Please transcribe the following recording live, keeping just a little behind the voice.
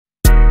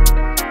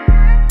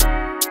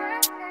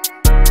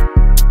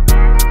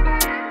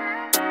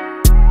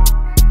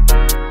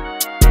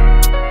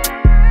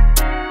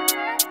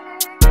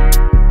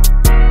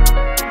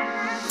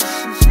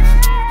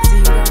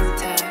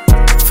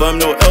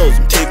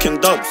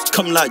balance,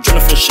 come like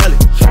Jonathan Shelley.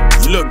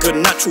 You look good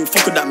natural,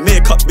 fuck with that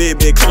makeup,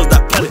 baby, covers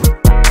that palette.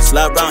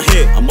 Slide round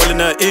here, I'm all in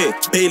her ear,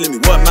 bailing me,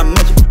 work my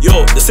magic.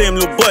 Yo, the same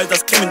little boys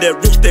that's claiming they're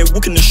rich, they're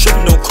walking the shop,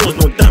 no cause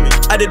no damage.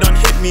 I they don't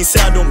hit me,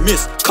 say I don't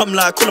miss. Come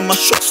like calling my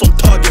shots on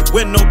target,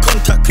 when no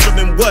contact, cause I've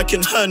been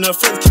working. Her and her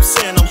friends keep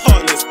saying I'm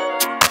heartless.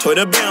 Told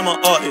her babe I'm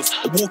an artist,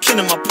 I walk in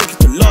and my pocket's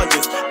the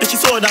largest. And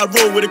she saw that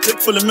roll with a clip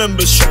full of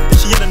members, shocked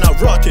that she yelling out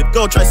rotted.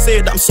 Girl try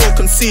say that I'm so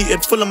conceited,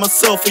 full of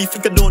myself, and you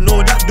think I don't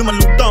know that. Do my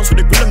little dance with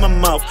a grill in my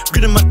mouth,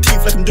 gritting my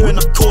teeth like I'm doing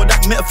that core.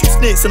 That met a few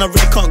snakes and I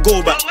really can't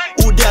go back.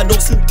 All day I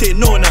don't sleep, take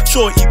no nap.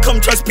 Shorty,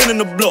 come try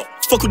spinning the block.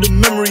 Fuck with the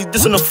memories,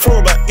 this in a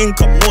throwback.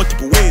 Income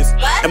multiple ways,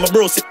 and my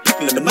bro sit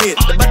picking lemonade.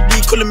 The bad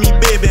D calling me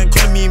baby and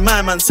calling me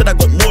my man, said I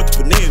got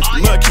multiple names.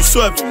 Murky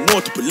swerving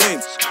multiple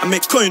lanes, I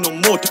make coin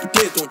on multiple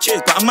days. Don't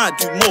chase, but I might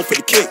do more for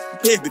the cake.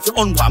 Babe, if you're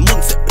on what I'm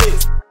on, set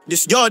place.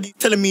 This yardie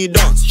telling me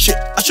dance, shit,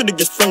 I should've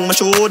just flung my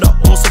shoulder.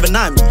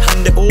 079 me,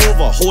 hand it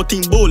over, whole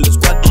team bowlers,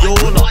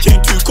 Guardiola.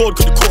 Chain too cold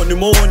cause they caught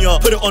pneumonia,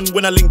 put it on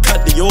when I link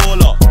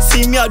Adiola.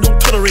 See me, I don't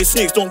tolerate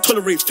snakes, don't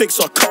tolerate fakes,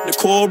 so I cut the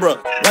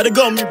cobra. By the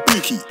girl, me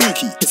Pookie,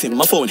 it's in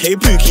my phone, hey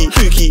Pookie,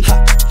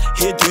 ha.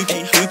 Hey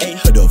Dookie,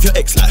 heard of your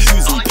ex like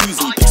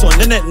Poozy. Pics on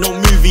the net, no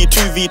movie,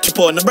 2V, tip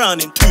on the brown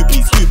in 2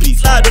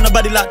 please. Slide on the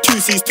body like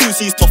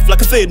 2C's, tough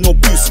like a fade, no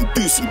boozy.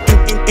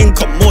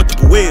 Income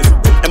multiple ways,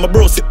 and my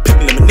bro sit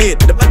picking lemonade.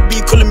 The bad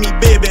B calling me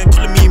baby and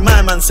calling me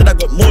my man, said I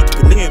got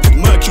multiple names.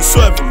 Murky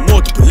swerving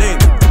multiple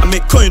lanes, I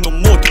make coin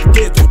on multiple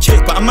days. Don't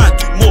chase, but I might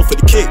do more for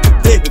the cake.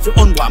 Babe, if you're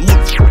on what I'm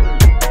on.